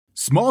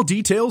Small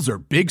details are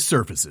big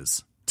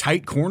surfaces.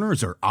 Tight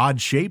corners are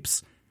odd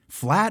shapes.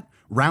 Flat,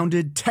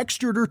 rounded,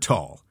 textured, or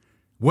tall.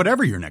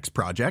 Whatever your next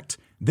project,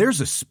 there's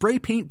a spray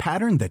paint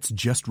pattern that's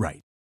just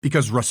right.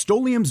 Because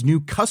Rust-Oleum's new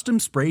Custom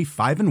Spray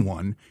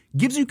 5-in-1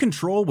 gives you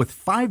control with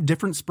 5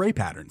 different spray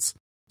patterns.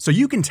 So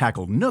you can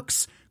tackle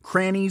nooks,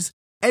 crannies,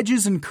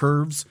 edges, and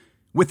curves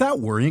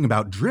without worrying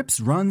about drips,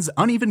 runs,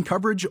 uneven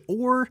coverage,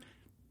 or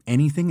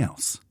anything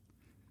else.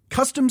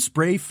 Custom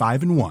Spray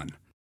 5-in-1.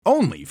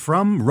 Only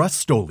from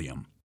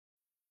Rust-Oleum.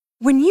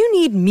 When you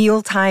need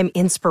mealtime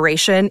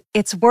inspiration,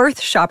 it's worth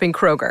shopping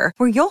Kroger,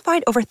 where you'll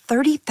find over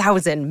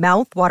 30,000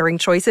 mouth-watering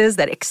choices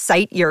that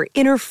excite your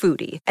inner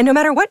foodie. And no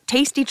matter what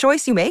tasty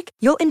choice you make,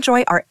 you'll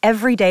enjoy our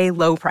everyday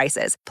low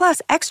prices,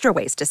 plus extra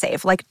ways to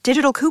save, like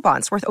digital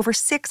coupons worth over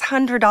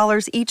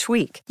 $600 each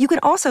week. You can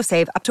also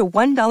save up to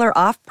 $1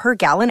 off per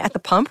gallon at the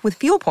pump with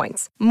fuel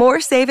points. More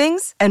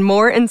savings and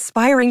more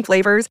inspiring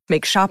flavors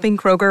make shopping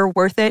Kroger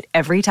worth it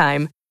every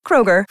time.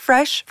 Kroger,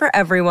 fresh for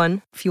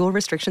everyone. Fuel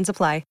restrictions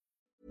apply.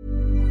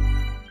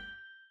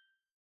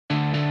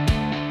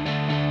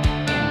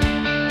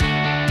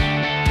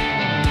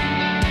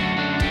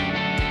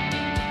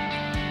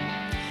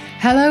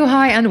 Hello,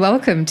 hi, and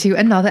welcome to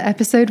another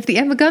episode of The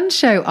Emma Guns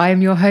Show. I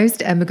am your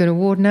host, Emma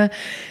Gunnar-Wardner,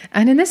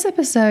 and in this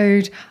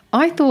episode,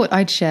 I thought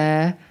I'd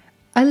share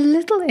a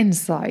little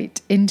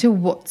insight into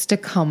what's to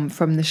come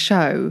from the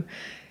show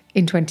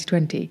in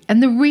 2020.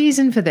 And the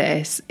reason for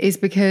this is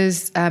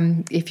because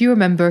if you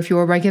remember, if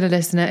you're a regular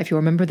listener, if you're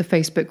a member of the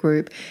Facebook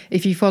group,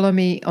 if you follow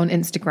me on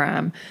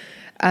Instagram,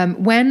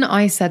 when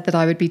I said that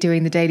I would be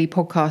doing the daily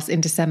podcast in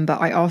December,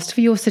 I asked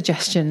for your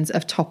suggestions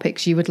of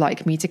topics you would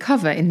like me to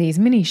cover in these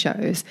mini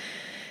shows.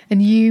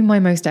 And you, my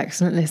most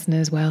excellent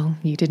listeners, well,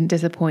 you didn't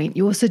disappoint.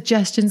 Your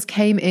suggestions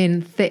came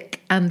in thick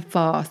and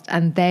fast,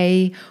 and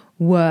they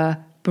were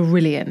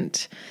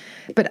brilliant.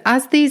 But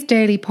as these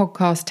daily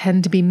podcasts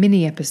tend to be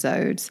mini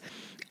episodes,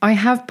 I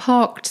have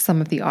parked some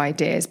of the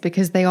ideas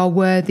because they are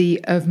worthy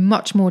of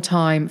much more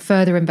time,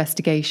 further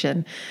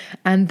investigation.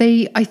 And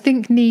they, I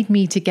think, need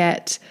me to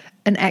get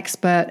an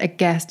expert, a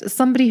guest,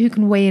 somebody who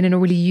can weigh in a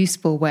really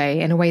useful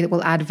way, in a way that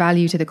will add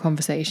value to the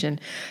conversation.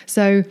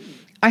 So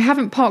I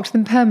haven't parked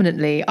them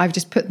permanently. I've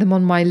just put them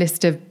on my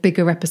list of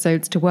bigger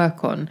episodes to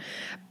work on.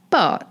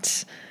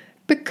 But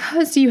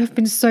because you have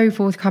been so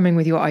forthcoming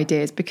with your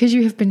ideas, because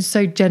you have been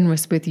so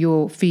generous with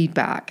your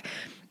feedback,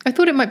 I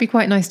thought it might be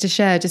quite nice to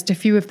share just a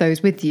few of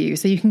those with you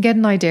so you can get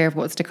an idea of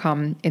what's to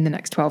come in the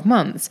next 12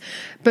 months.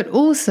 But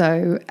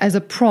also as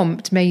a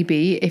prompt,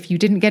 maybe if you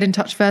didn't get in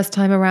touch first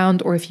time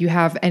around, or if you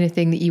have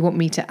anything that you want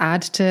me to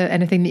add to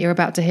anything that you're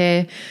about to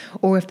hear,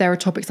 or if there are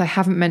topics I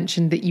haven't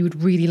mentioned that you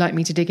would really like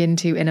me to dig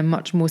into in a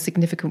much more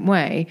significant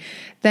way,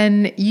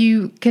 then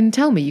you can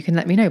tell me, you can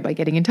let me know by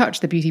getting in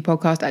touch,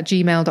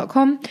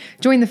 thebeautypodcast@gmail.com,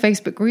 join the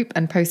Facebook group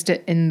and post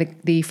it in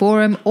the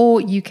forum,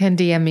 or you can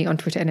DM me on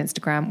Twitter and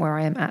Instagram where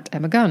I am at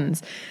Emma Guns.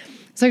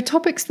 So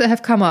topics that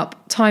have come up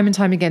time and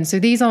time again. So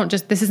this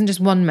isn't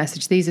just one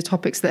message. These are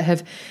topics that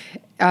have,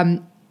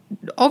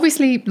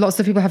 obviously lots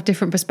of people have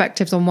different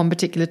perspectives on one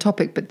particular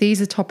topic, but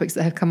these are topics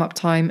that have come up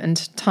time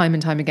and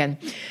time again.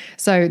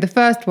 So the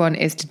first one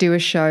is to do a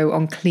show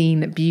on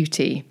clean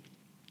beauty.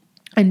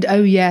 And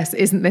oh yes,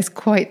 isn't this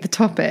quite the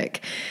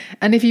topic?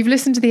 And if you've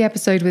listened to the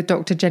episode with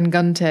Dr. Jen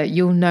Gunter,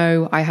 you'll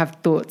know I have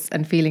thoughts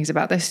and feelings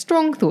about this,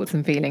 strong thoughts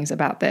and feelings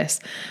about this.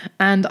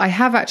 And I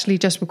have actually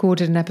just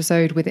recorded an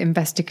episode with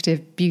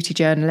investigative beauty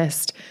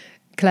journalist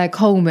Claire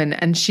Coleman,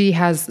 and she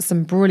has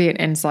some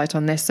brilliant insight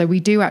on this. So we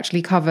do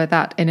actually cover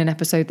that in an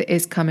episode that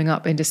is coming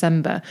up in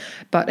December.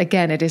 But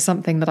again, it is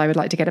something that I would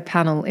like to get a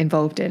panel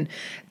involved in.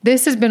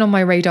 This has been on my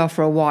radar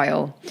for a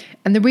while.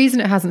 And the reason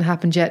it hasn't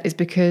happened yet is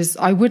because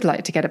I would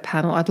like to get a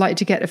panel. I'd like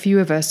to get a few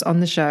of us on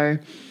the show,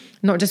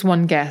 not just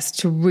one guest,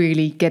 to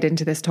really get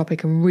into this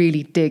topic and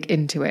really dig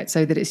into it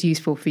so that it's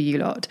useful for you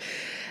lot.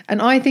 And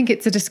I think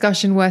it's a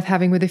discussion worth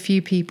having with a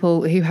few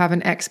people who have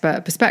an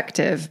expert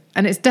perspective.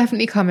 And it's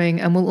definitely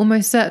coming and will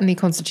almost certainly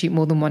constitute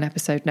more than one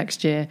episode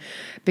next year,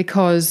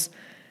 because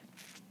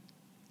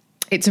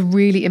it's a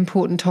really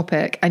important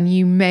topic and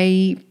you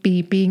may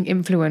be being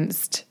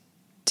influenced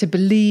to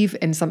believe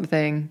in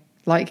something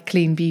like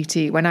clean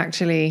beauty when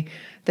actually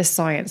the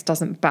science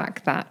doesn't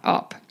back that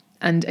up.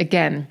 And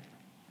again,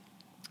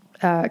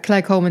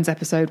 Claire Coleman's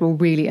episode will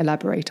really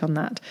elaborate on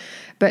that.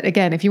 But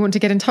again, if you want to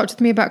get in touch with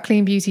me about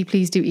clean beauty,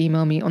 please do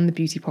email me on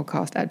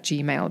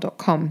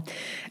thebeautypodcast@gmail.com.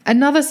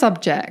 Another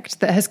subject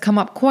that has come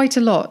up quite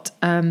a lot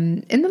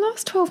in the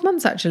last 12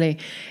 months, actually,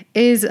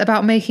 is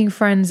about making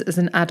friends as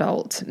an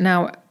adult.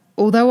 Now,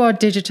 although our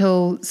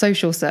digital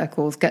social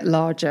circles get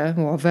larger,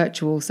 or our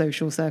virtual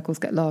social circles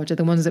get larger,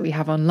 the ones that we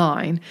have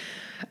online,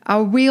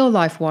 our real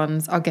life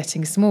ones are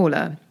getting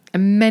smaller.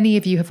 And many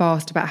of you have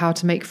asked about how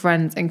to make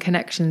friends and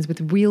connections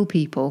with real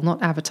people,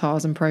 not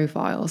avatars and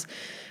profiles.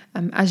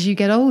 As you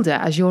get older,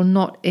 as you're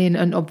not in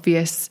an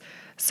obvious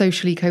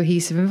socially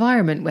cohesive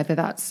environment, whether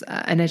that's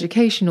an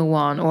educational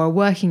one or a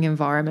working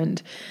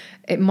environment,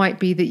 it might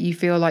be that you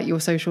feel like your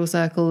social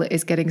circle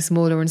is getting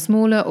smaller and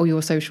smaller, or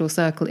your social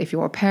circle, if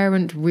you're a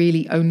parent,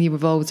 really only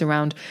revolves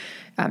around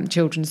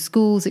children's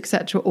schools,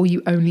 etc., or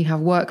you only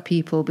have work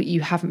people, but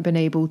you haven't been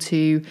able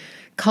to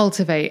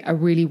cultivate a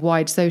really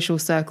wide social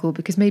circle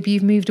because maybe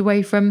you've moved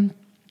away from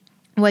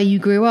where you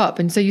grew up.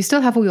 And so you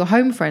still have all your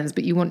home friends,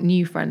 but you want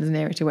new friends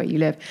nearer to where you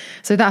live.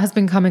 So that has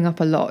been coming up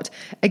a lot.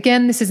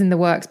 Again, this is in the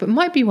works, but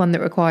might be one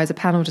that requires a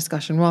panel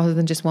discussion rather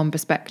than just one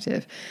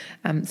perspective.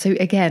 So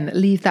again,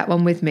 leave that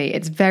one with me.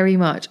 It's very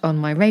much on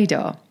my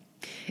radar.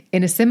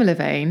 In a similar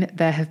vein,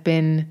 there have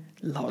been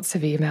lots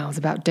of emails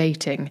about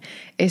dating,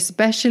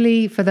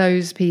 especially for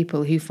those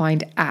people who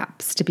find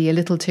apps to be a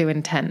little too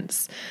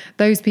intense.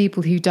 Those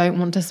people who don't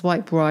want to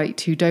swipe right,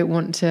 who don't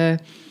want to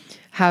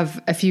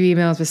have a few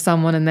emails with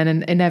someone and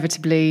then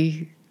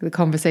inevitably the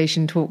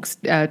conversation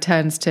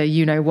turns to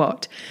you know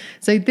what.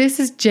 So this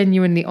is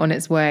genuinely on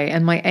its way,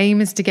 and my aim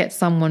is to get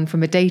someone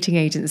from a dating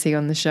agency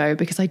on the show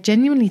because I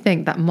genuinely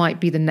think that might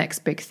be the next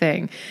big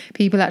thing.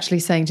 People actually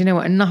saying, do you know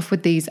what, enough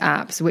with these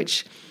apps,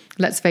 which,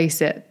 let's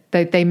face it,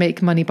 they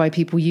make money by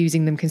people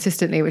using them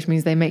consistently, which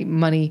means they make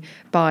money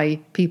by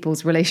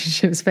people's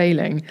relationships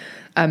failing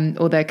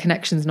or their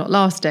connections not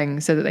lasting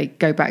so that they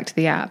go back to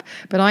the app.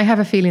 But I have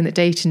a feeling that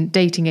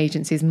dating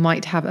agencies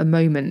might have a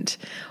moment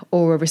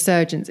or a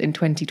resurgence in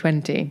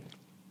 2020.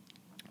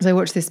 So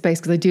watch this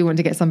space because I do want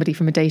to get somebody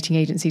from a dating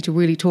agency to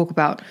really talk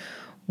about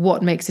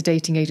what makes a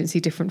dating agency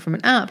different from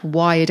an app,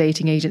 why a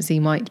dating agency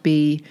might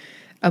be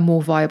a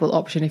more viable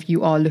option if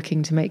you are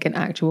looking to make an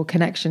actual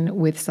connection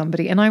with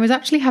somebody. And I was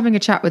actually having a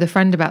chat with a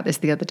friend about this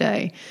the other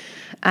day.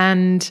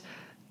 And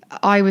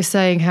I was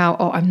saying how,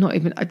 I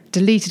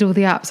deleted all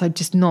the apps.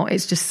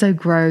 It's just so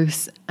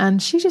gross.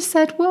 And she just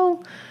said,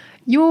 well,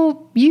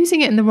 you're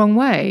using it in the wrong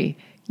way.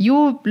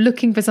 You're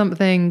looking for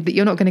something that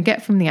you're not going to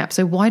get from the app.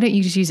 So why don't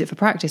you just use it for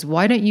practice?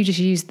 Why don't you just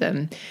use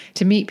them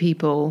to meet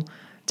people,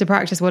 to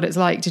practice what it's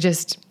like to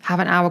just have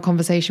an hour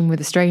conversation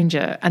with a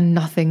stranger and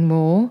nothing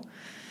more?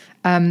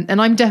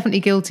 And I'm definitely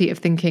guilty of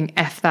thinking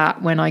F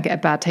that when I get a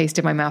bad taste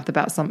in my mouth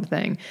about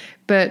something.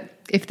 But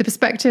if the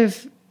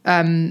perspective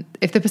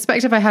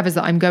I have is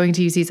that I'm going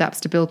to use these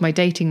apps to build my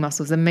dating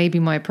muscles, then maybe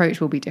my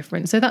approach will be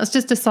different. So that's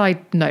just a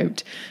side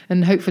note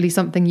and hopefully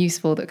something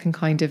useful that can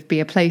kind of be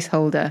a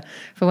placeholder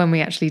for when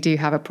we actually do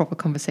have a proper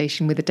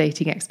conversation with a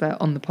dating expert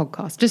on the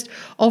podcast. Just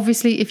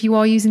obviously, if you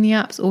are using the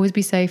apps, always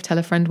be safe, tell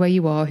a friend where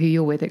you are, who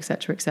you're with,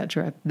 etc.,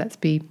 etc. Let's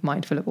be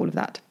mindful of all of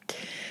that.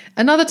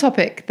 Another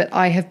topic that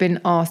I have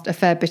been asked a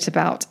fair bit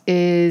about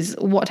is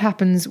what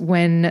happens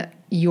when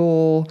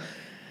your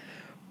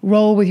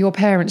role with your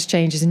parents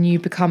changes and you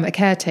become a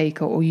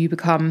caretaker or you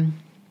become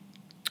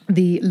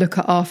the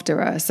looker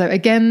afterer. So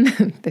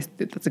again,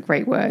 that's a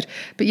great word.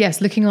 But yes,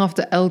 looking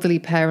after elderly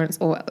parents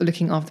or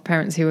looking after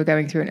parents who are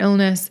going through an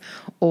illness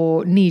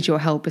or need your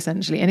help,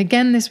 essentially. And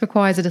again, this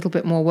requires a little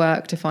bit more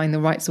work to find the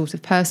right sort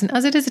of person,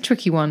 as it is a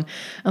tricky one.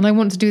 And I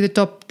want to do the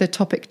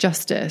topic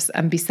justice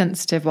and be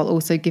sensitive while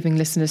also giving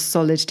listeners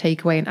solid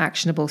takeaway and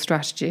actionable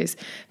strategies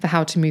for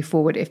how to move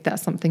forward if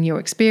that's something you're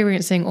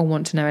experiencing or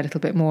want to know a little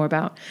bit more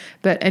about.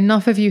 But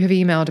enough of you have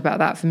emailed about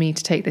that for me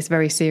to take this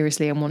very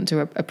seriously and want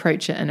to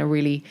approach it in a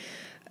really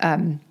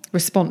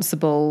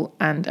responsible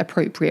and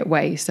appropriate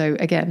way. So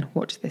again,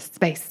 watch this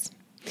space.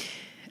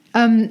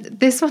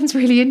 This one's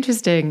really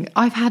interesting.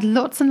 I've had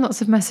lots and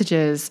lots of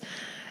messages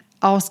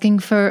asking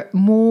for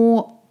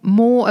more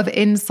of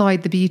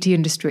inside the beauty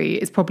industry.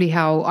 It's probably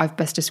how I've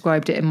best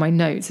described it in my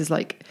notes, is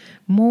like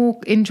more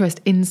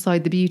interest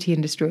inside the beauty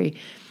industry.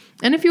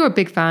 And if you're a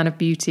big fan of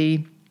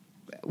beauty,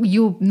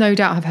 you'll no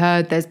doubt have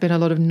heard there's been a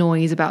lot of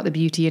noise about the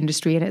beauty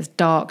industry and its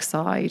dark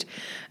side.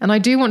 And I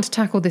do want to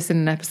tackle this in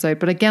an episode,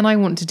 but again, I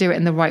want to do it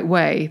in the right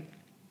way.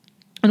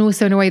 And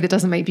also in a way that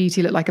doesn't make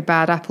beauty look like a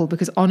bad apple,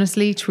 because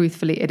honestly,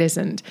 truthfully, it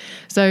isn't.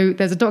 So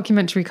there's a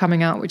documentary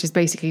coming out, which is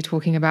basically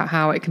talking about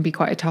how it can be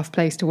quite a tough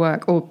place to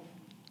work, or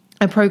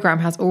a program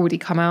has already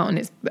come out and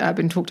it's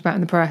been talked about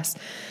in the press.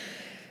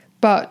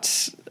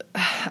 But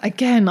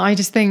again, I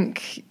just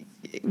think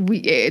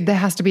there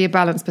has to be a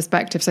balanced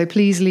perspective. So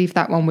please leave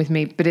that one with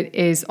me, but it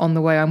is on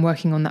the way. I'm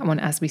working on that one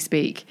as we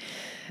speak.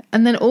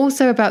 And then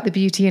also about the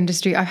beauty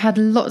industry, I've had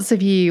lots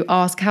of you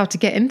ask how to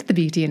get into the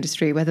beauty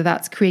industry, whether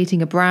that's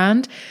creating a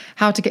brand,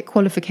 how to get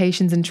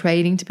qualifications and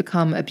training to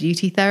become a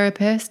beauty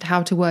therapist,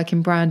 how to work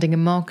in branding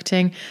and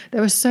marketing.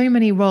 There are so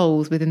many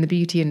roles within the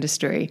beauty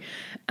industry.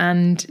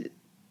 And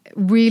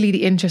really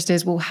the interest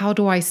is, well, how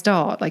do I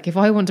start? Like if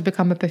I want to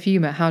become a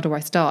perfumer, how do I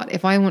start?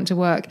 If I want to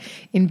work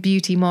in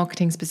beauty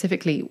marketing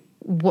specifically,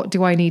 what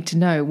do I need to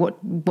know?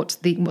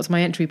 What's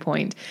my entry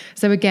point?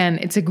 So again,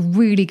 it's a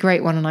really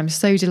great one. And I'm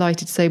so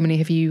delighted so many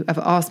of you have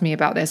asked me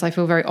about this. I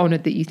feel very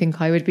honored that you think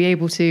I would be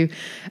able to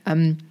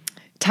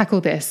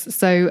tackle this.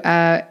 So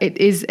it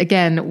is,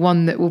 again,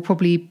 one that will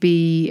probably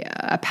be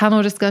a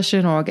panel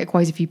discussion, or I'll get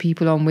quite a few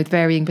people on with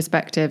varying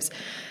perspectives,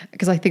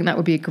 because I think that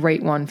would be a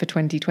great one for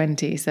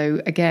 2020.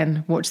 So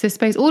again, watch this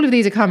space. All of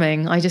these are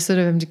coming. I just sort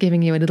of am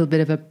giving you a little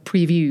bit of a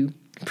preview.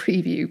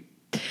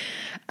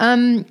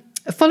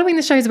 Following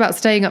the shows about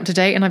staying up to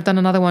date, and I've done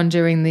another one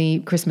during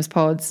the Christmas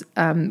pods,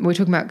 we're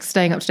talking about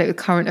staying up to date with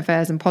current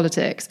affairs and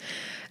politics.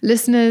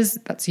 listeners,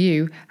 that's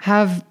you,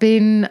 have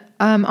been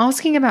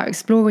asking about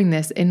exploring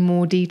this in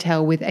more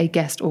detail with a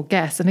guest or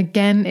guests. And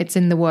again, it's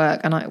in the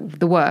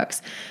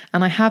works.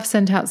 And I have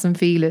sent out some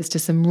feelers to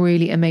some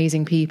really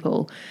amazing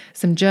people,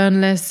 some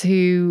journalists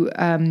who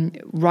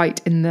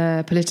write in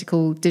the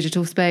political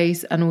digital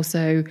space, and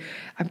also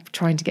I'm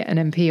trying to get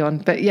an MP on.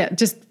 But yeah,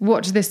 just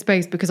watch this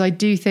space, because I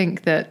do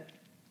think that,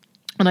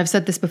 and I've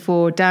said this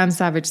before, Dan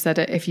Savage said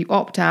it, if you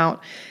opt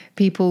out,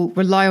 people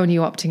rely on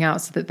you opting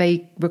out so that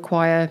they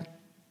require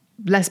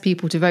less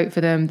people to vote for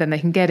them, then they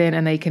can get in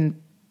and they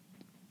can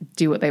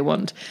do what they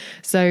want.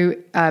 So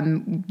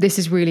this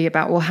is really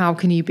about, well, how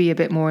can you be a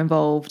bit more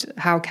involved?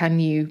 How can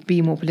you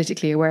be more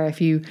politically aware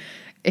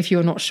if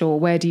you're not sure?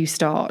 Where do you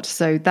start?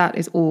 So that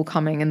is all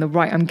coming, and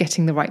I'm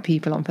getting the right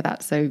people on for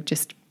that. So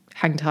just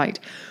hang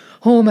tight.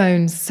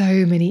 Hormones,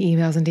 so many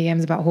emails and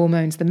DMs about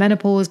hormones, the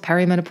menopause,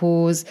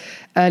 perimenopause,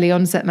 early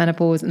onset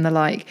menopause and the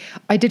like.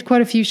 I did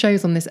quite a few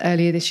shows on this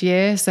earlier this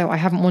year, so I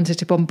haven't wanted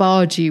to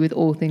bombard you with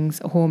all things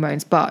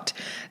hormones, but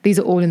these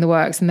are all in the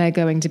works, and they're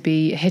going to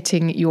be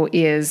hitting your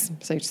ears,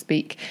 so to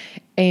speak,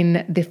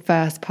 in the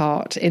first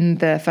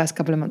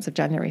couple of months of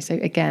January. So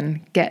again,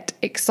 get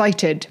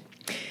excited.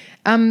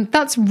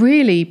 That's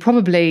really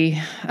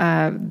probably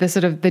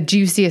the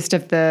juiciest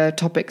of the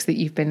topics that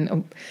you've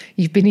been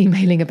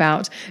emailing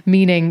about,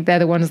 meaning they're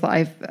the ones that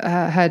I've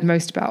heard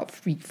most about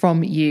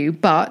from you,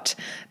 but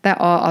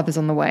there are others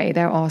on the way.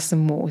 There are some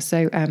more.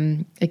 So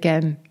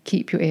again,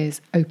 keep your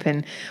ears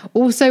open.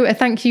 Also, a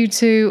thank you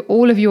to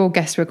all of your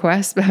guest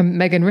requests,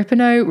 Megan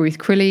Rapinoe, Ruth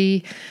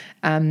Crilly,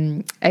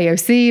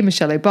 AOC,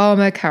 Michelle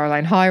Obama,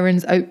 Caroline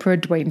Hirons, Oprah,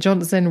 Dwayne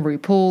Johnson,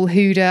 RuPaul,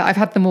 Huda. I've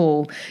had them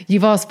all.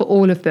 You've asked for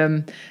all of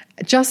them.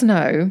 Just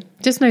know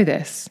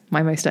this,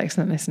 my most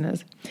excellent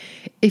listeners.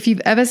 If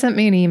you've ever sent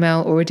me an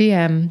email or a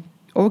DM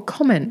or a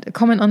comment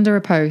under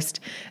a post,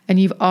 and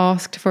you've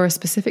asked for a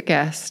specific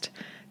guest,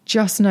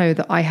 just know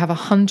that I have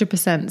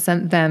 100%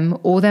 sent them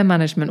or their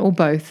management or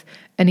both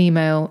an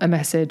email, a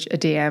message, a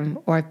DM,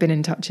 or I've been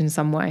in touch in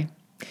some way.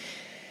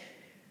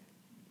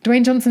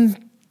 Dwayne Johnson's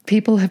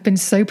people have been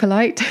so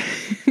polite,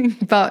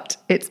 but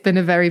it's been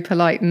a very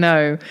polite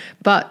no.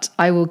 But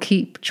I will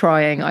keep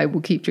trying.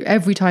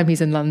 Every time he's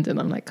in London,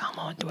 I'm like, come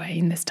on,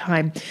 Dwayne, this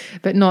time.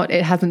 But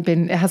it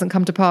hasn't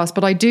come to pass.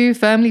 But I do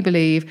firmly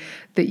believe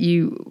that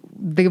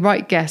the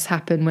right guests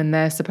happen when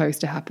they're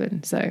supposed to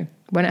happen. So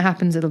when it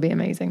happens, it'll be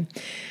amazing.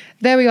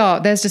 There we are.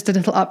 There's just a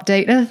little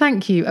update and a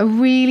thank you. A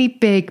really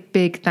big,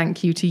 big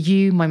thank you to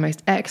you, my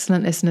most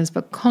excellent listeners,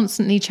 for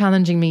constantly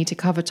challenging me to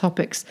cover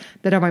topics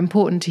that are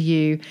important to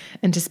you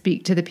and to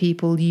speak to the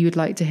people you'd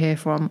like to hear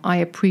from. I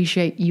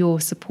appreciate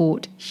your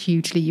support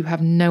hugely. You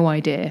have no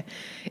idea.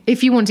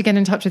 If you want to get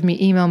in touch with me,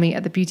 email me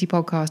at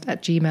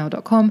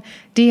thebeautypodcast@gmail.com,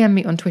 DM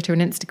me on Twitter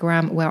and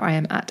Instagram, where I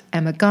am at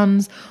Emma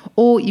Guns,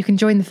 or you can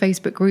join the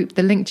Facebook group.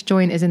 The link to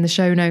join is in the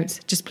show notes.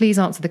 Just please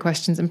answer the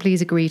questions and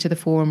please agree to the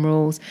forum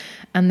rules.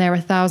 And there are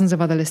thousands of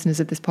other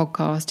listeners of this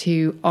podcast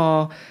who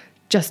are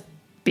just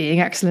being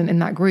excellent in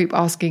that group,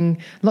 asking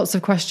lots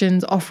of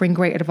questions, offering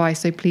great advice.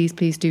 So please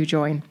do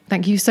join.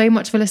 Thank you so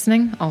much for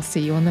listening. I'll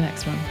see you on the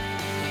next one.